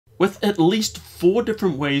With at least 4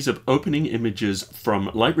 different ways of opening images from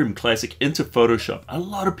Lightroom Classic into Photoshop, a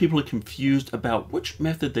lot of people are confused about which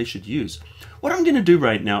method they should use. What I'm going to do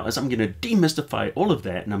right now is I'm going to demystify all of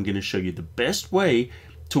that, and I'm going to show you the best way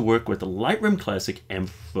to work with Lightroom Classic and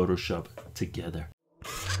Photoshop together.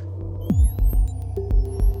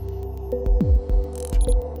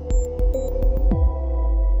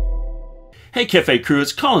 Hey Cafe crew,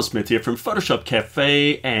 it's Colin Smith here from Photoshop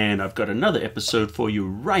Cafe, and I've got another episode for you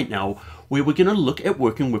right now where we're going to look at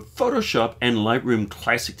working with Photoshop and Lightroom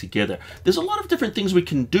Classic together. There's a lot of different things we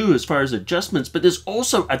can do as far as adjustments, but there's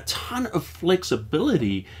also a ton of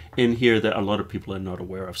flexibility in here that a lot of people are not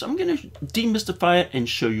aware of. So I'm going to demystify it and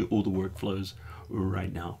show you all the workflows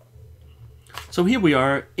right now. So here we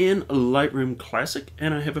are in Lightroom Classic,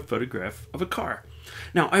 and I have a photograph of a car.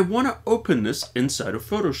 Now I want to open this inside of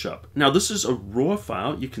Photoshop. Now this is a raw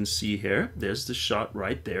file. You can see here, there's the shot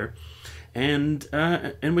right there, and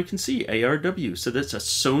we can see ARW. So that's a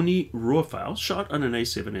Sony raw file shot on an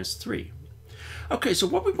A7S III. Okay, so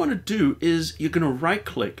what we want to do is you're going to right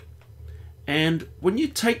click, and when you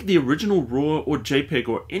take the original raw or JPEG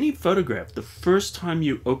or any photograph, the first time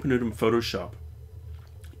you open it in Photoshop,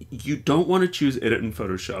 you don't want to choose Edit in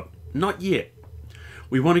Photoshop, not yet.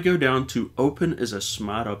 We want to go down to Open as a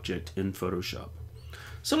Smart Object in Photoshop.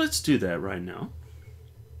 So let's do that right now.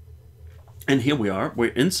 And here we are. We're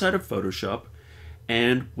inside of Photoshop,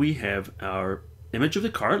 and we have our image of the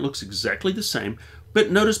car. It looks exactly the same.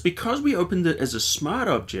 But notice, because we opened it as a Smart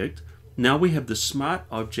Object, now we have the Smart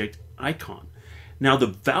Object icon. Now the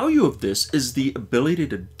value of this is the ability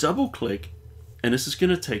to double click, and this is going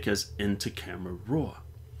to take us into Camera Raw.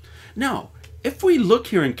 Now, if we look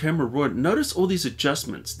here in Camera Raw, notice all these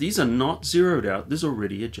adjustments. These are not zeroed out. There's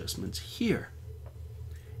already adjustments here.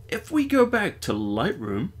 If we go back to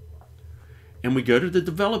Lightroom and we go to the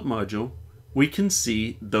Develop module, we can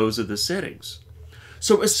see those are the settings.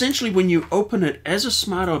 So essentially, when you open it as a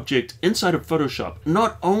smart object inside of Photoshop,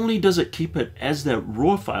 not only does it keep it as that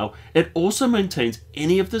raw file, it also maintains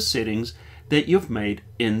any of the settings that you've made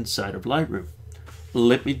inside of Lightroom.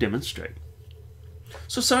 Let me demonstrate.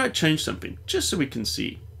 So I changed something just so we can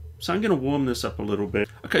see. So I'm going to warm this up a little bit.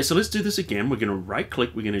 Okay, so let's do this again. We're going to right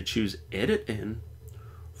click. We're going to choose Edit in.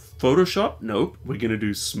 Photoshop, nope. We're going to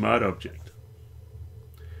do Smart Object.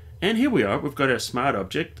 And here we are. We've got our Smart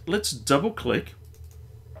Object. Let's double click.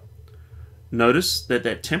 Notice that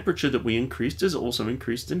that temperature that we increased is also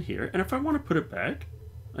increased in here. And if I want to put it back,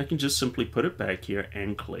 I can just simply put it back here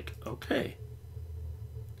and click OK.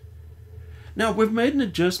 Now we've made an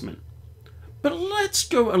adjustment. But let's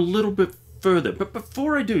go a little bit further. But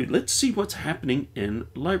before I do, let's see what's happening in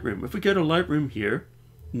Lightroom. If we go to Lightroom here,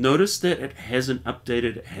 notice that it hasn't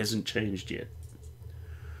updated, it hasn't changed yet.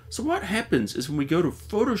 So what happens is when we go to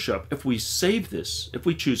Photoshop, if we save this, if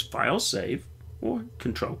we choose File Save, or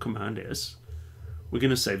Control-Command-S, we're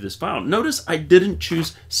going to save this file. Notice I didn't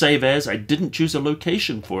choose Save As, I didn't choose a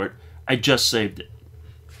location for it, I just saved it.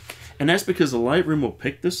 And that's because the Lightroom will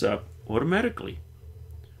pick this up automatically.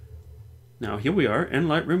 Now here we are in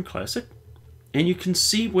Lightroom Classic, and you can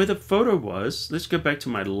see where the photo was. Let's go back to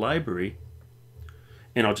my library,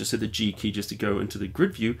 and I'll just hit the G key just to go into the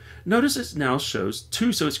grid view. Notice it now shows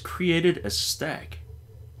 2, so it's created a stack.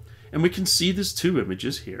 And we can see there's 2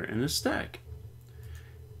 images here in a stack.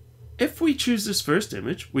 If we choose this first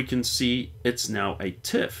image, we can see it's now a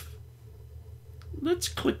TIFF. Let's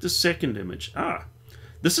click the second image.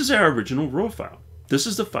 This is our original raw file. This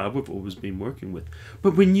is the file we've always been working with.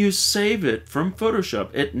 But when you save it from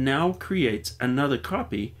Photoshop, it now creates another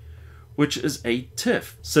copy, which is a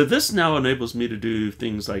TIFF. So this now enables me to do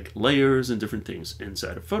things like layers and different things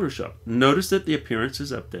inside of Photoshop. Notice that the appearance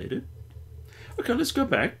is updated. Okay, let's go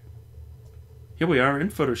back. Here we are in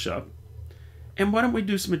Photoshop. And why don't we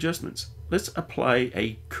do some adjustments? Let's apply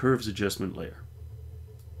a curves adjustment layer.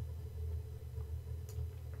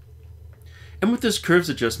 And with this curves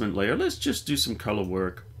adjustment layer, let's just do some color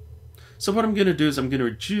work. So what I'm going to do is I'm going to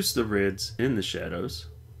reduce the reds in the shadows.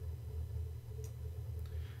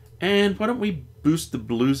 And why don't we boost the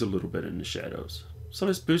blues a little bit in the shadows? So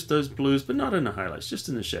let's boost those blues, but not in the highlights, just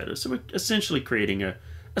in the shadows. So we're essentially creating a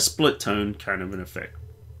split tone kind of an effect.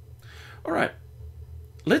 All right,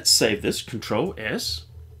 let's save this, Control S,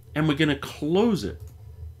 and we're going to close it.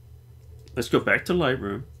 Let's go back to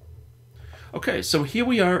Lightroom. Okay, so here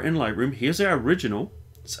we are in Lightroom. Here's our original.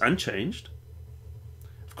 It's unchanged.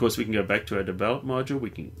 Of course, we can go back to our Develop module. We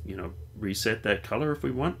can, reset that color if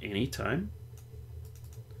we want anytime.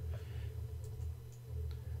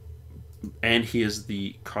 And here's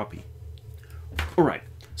the copy. All right,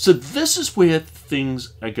 so this is where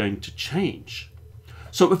things are going to change.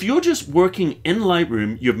 So if you're just working in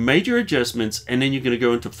Lightroom, you've made your adjustments, and then you're going to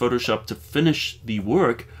go into Photoshop to finish the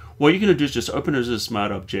work, what you're going to do is just open it as a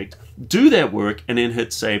smart object, do that work, and then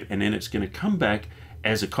hit save, and then it's going to come back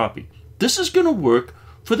as a copy. This is going to work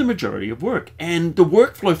for the majority of work. And the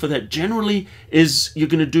workflow for that generally is you're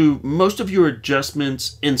going to do most of your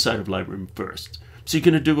adjustments inside of Lightroom first. So you're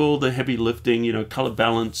going to do all the heavy lifting, you know, color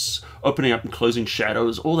balance, opening up and closing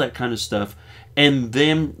shadows, all that kind of stuff. And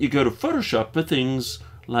then you go to Photoshop for things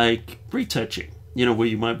like retouching, you know, where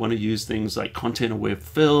you might want to use things like content aware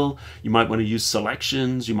fill, you might want to use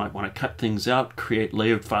selections, you might want to cut things out, create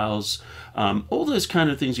layered files, all those kind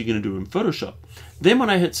of things you're going to do in Photoshop. Then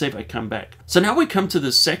when I hit save, I come back. So now we come to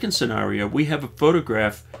the second scenario. We have a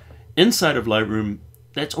photograph inside of Lightroom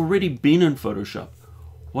that's already been in Photoshop.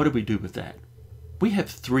 What do we do with that? We have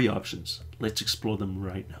three options. Let's explore them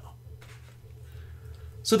right now.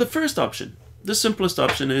 So the first option, the simplest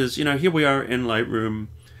option is, you know, here we are in Lightroom.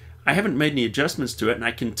 I haven't made any adjustments to it, and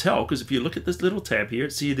I can tell because if you look at this little tab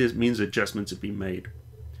here, see this means adjustments have been made.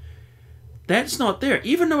 That's not there.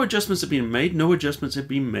 Even though adjustments have been made, no adjustments have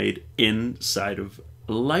been made inside of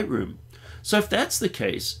Lightroom. So if that's the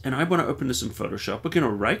case, and I want to open this in Photoshop, we're going to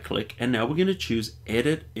right click, and now we're going to choose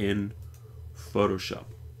Edit in Photoshop.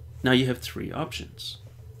 Now you have three options.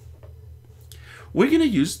 We're going to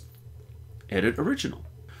use Edit Original.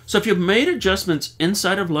 So if you've made adjustments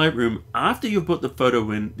inside of Lightroom after you've put the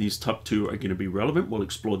photo in, these top two are going to be relevant. We'll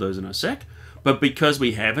explore those in a sec. But because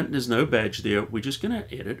we haven't, there's no badge there, we're just going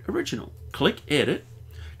to Edit Original. Click Edit,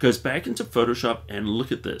 goes back into Photoshop, and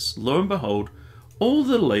look at this. Lo and behold, all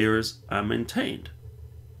the layers are maintained.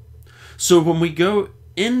 So when we go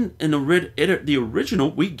in edit the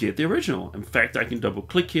original, we get the original. In fact, I can double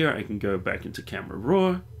click here. I can go back into Camera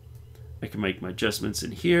Raw. I can make my adjustments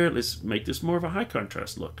in here. Let's make this more of a high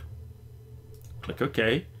contrast look. Click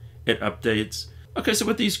OK. It updates. Okay, so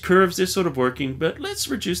with these curves, they're sort of working, but let's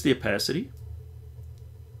reduce the opacity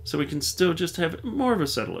so we can still just have more of a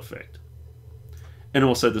subtle effect. And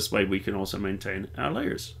also this way we can also maintain our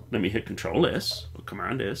layers. Let me hit Control S or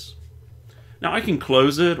Command S. Now I can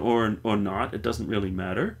close it or not. It doesn't really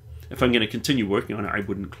matter. If I'm going to continue working on it, I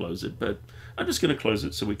wouldn't close it, but I'm just going to close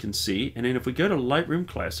it so we can see. And then if we go to Lightroom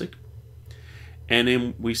Classic, and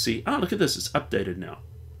then we see, oh, look at this, it's updated now.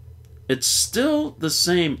 It's still the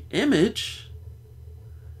same image.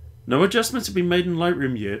 No adjustments have been made in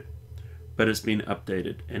Lightroom yet, but it's been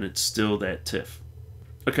updated, and it's still that TIFF.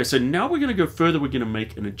 Okay, so now we're going to go further. We're going to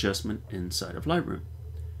make an adjustment inside of Lightroom.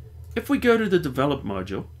 If we go to the Develop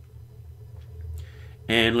module,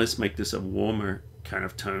 and let's make this a warmer kind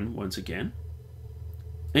of tone once again,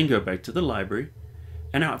 and go back to the library.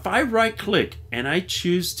 And now if I right-click and I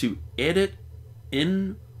choose to Edit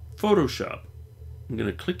in Photoshop, I'm going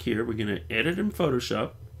to click here. We're going to Edit in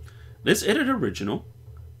Photoshop. Let's edit Original.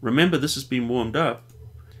 Remember, this has been warmed up.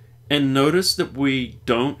 And notice that we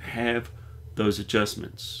don't have those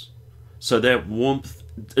adjustments. So that warmth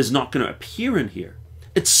is not going to appear in here.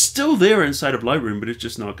 It's still there inside of Lightroom, but it's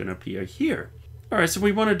just not going to appear here. All right, so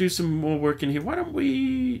we want to do some more work in here. Why don't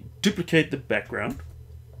we duplicate the background?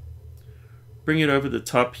 Bring it over the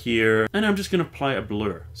top here. And I'm just going to apply a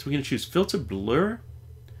blur. So we're going to choose Filter Blur.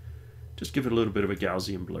 Just give it a little bit of a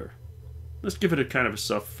Gaussian blur. Let's give it a kind of a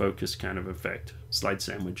soft focus kind of effect. Slide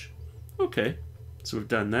sandwich. Okay, so we've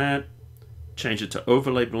done that. Change it to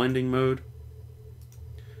overlay blending mode.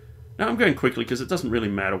 Now I'm going quickly because it doesn't really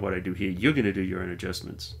matter what I do here. You're going to do your own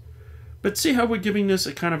adjustments. But see how we're giving this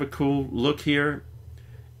a kind of a cool look here?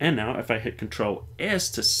 And now if I hit Control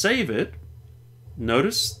S to save it,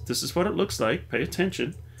 notice this is what it looks like. Pay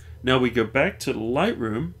attention. Now we go back to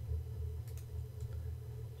Lightroom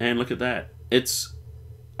and look at that. It's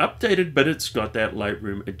updated, but it's got that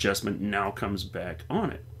Lightroom adjustment now comes back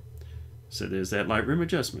on it. So there's that Lightroom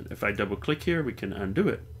adjustment. If I double click here, we can undo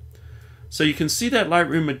it. So you can see that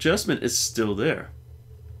Lightroom adjustment is still there.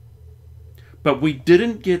 But we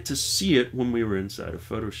didn't get to see it when we were inside of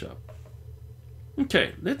Photoshop.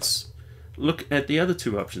 Okay, let's look at the other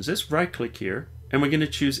two options. Let's right click here and we're going to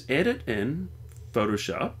choose Edit in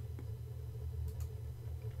Photoshop.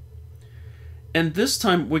 And this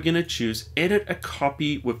time we're going to choose Edit a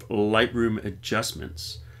Copy with Lightroom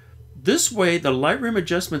Adjustments. This way the Lightroom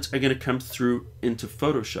adjustments are going to come through into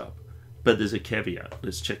Photoshop. But there's a caveat.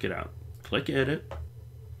 Let's check it out. Click Edit.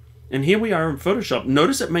 And here we are in Photoshop.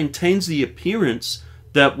 Notice it maintains the appearance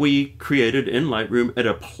that we created in Lightroom. It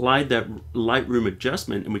applied that Lightroom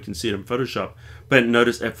adjustment, and we can see it in Photoshop. But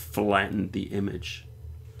notice it flattened the image.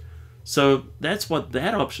 So that's what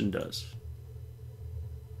that option does.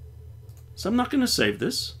 So I'm not going to save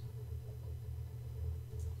this.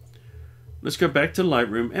 let's go back to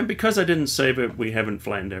Lightroom. And because I didn't save it, we haven't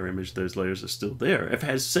flattened our image. Those layers are still there. If I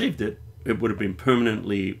had saved it, it would have been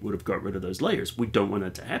permanently, would have got rid of those layers. We don't want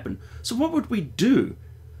that to happen. So what would we do?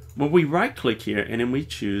 Well, we right click here and then we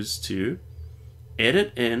choose to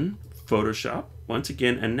edit in Photoshop once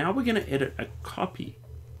again. And now we're going to edit a copy.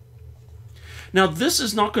 Now this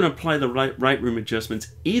is not going to apply the Lightroom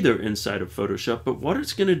adjustments either inside of Photoshop, but what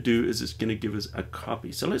it's going to do is it's going to give us a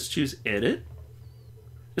copy. So let's choose edit.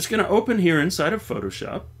 It's going to open here inside of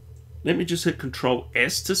Photoshop. Let me just hit Control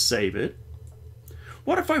S to save it.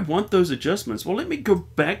 What if I want those adjustments? Well, let me go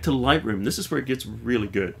back to Lightroom. This is where it gets really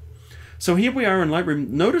good. So here we are in Lightroom.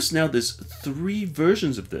 Notice now there's 3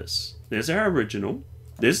 versions of this. There's our original.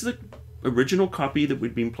 There's the original copy that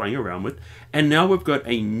we've been playing around with. And now we've got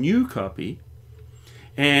a new copy.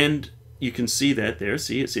 And you can see that there.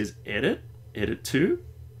 See, it says edit, edit to.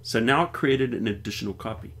 So now it created an additional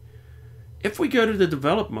copy. If we go to the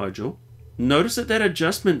develop module, notice that that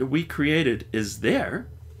adjustment that we created is there.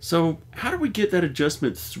 So how do we get that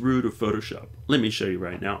adjustment through to Photoshop? Let me show you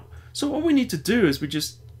right now. So all we need to do is we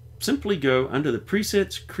just simply go under the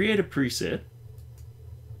presets, create a preset.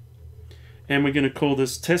 And we're going to call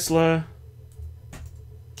this Tesla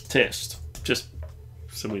Test. Just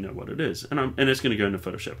so we know what it is. And it's going to go in the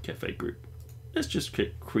Photoshop Cafe group. Let's just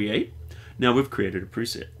click create. Now we've created a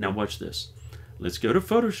preset. Now watch this. Let's go to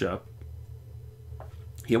Photoshop.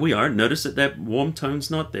 Here we are. Notice that that warm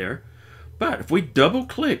tone's not there. But if we double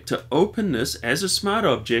click to open this as a smart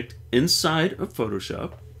object inside of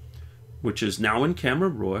Photoshop, which is now in Camera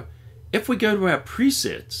Raw, if we go to our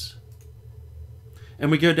presets and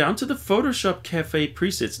we go down to the Photoshop Cafe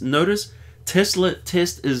presets, notice Tesla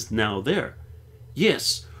Test is now there.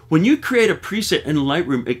 Yes, when you create a preset in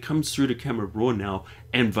Lightroom, it comes through to Camera Raw now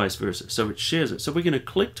and vice versa. So it shares it. So we're going to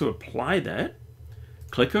click to apply that,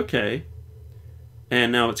 click OK,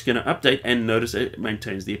 and now it's going to update and notice it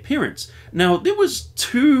maintains the appearance. Now there was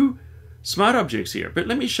 2 smart objects here, but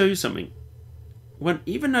let me show you something.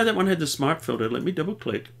 Even though that one had the smart filter, let me double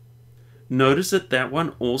click. Notice that that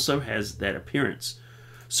one also has that appearance.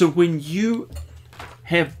 So when you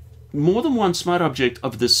have more than one smart object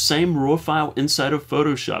of the same raw file inside of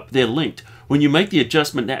Photoshop, they're linked. When you make the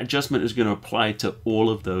adjustment, that adjustment is going to apply to all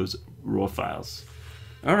of those raw files.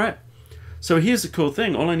 All right. So here's the cool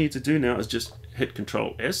thing. All I need to do now is just hit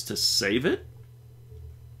Control S to save it.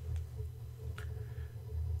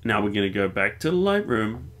 Now we're going to go back to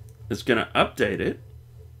Lightroom. It's going to update it.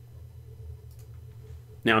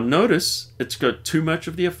 Now notice it's got too much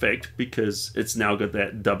of the effect because it's now got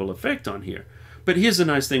that double effect on here. But here's the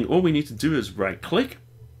nice thing. All we need to do is right click,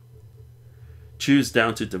 choose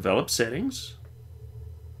down to develop settings,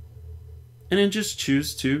 and then just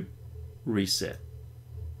choose to reset.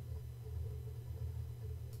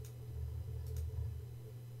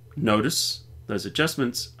 Notice those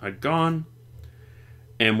adjustments are gone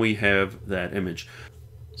and we have that image.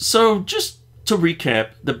 So just to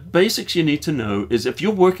recap, the basics you need to know is if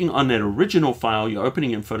you're working on that original file you're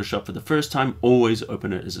opening in Photoshop for the first time, always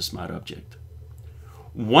open it as a smart object.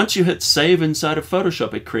 Once you hit save inside of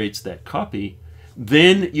Photoshop, it creates that copy.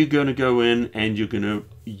 Then you're going to go in and you're going to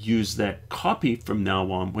use that copy from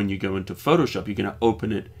now on. When you go into Photoshop, you're going to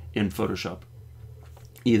open it in Photoshop,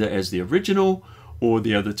 either as the original or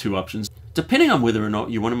the other 2 options, depending on whether or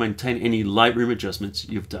not you want to maintain any Lightroom adjustments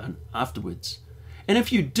you've done afterwards. And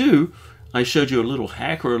if you do, I showed you a little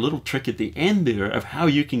hack or a little trick at the end there of how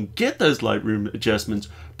you can get those Lightroom adjustments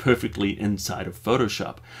perfectly inside of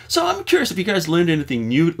Photoshop. So I'm curious if you guys learned anything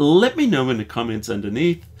new. Let me know in the comments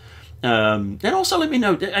underneath. And also let me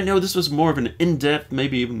know, I know this was more of an in-depth,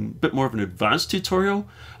 maybe even a bit more of an advanced tutorial.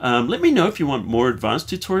 Let me know if you want more advanced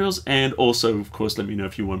tutorials, and also, of course, let me know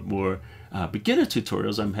if you want more beginner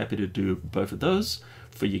tutorials. I'm happy to do both of those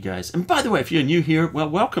for you guys. And by the way, if you're new here, well,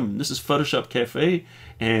 welcome. This is Photoshop Cafe,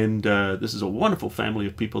 and this is a wonderful family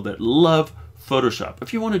of people that love Photoshop.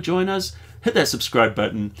 If you want to join us, hit that subscribe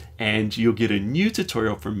button and you'll get a new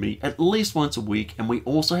tutorial from me at least once a week. And we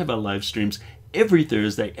also have our live streams every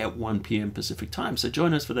Thursday at 1 p.m. Pacific time. So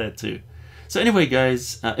join us for that too. So anyway,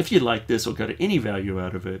 guys, if you like this or got any value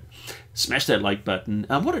out of it, smash that like button.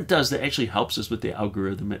 What it does, that actually helps us with the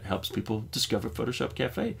algorithm. It helps people discover Photoshop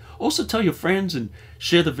Cafe. Also tell your friends and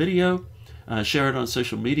share the video, share it on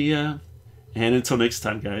social media. And until next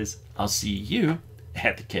time, guys, I'll see you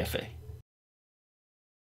at the cafe.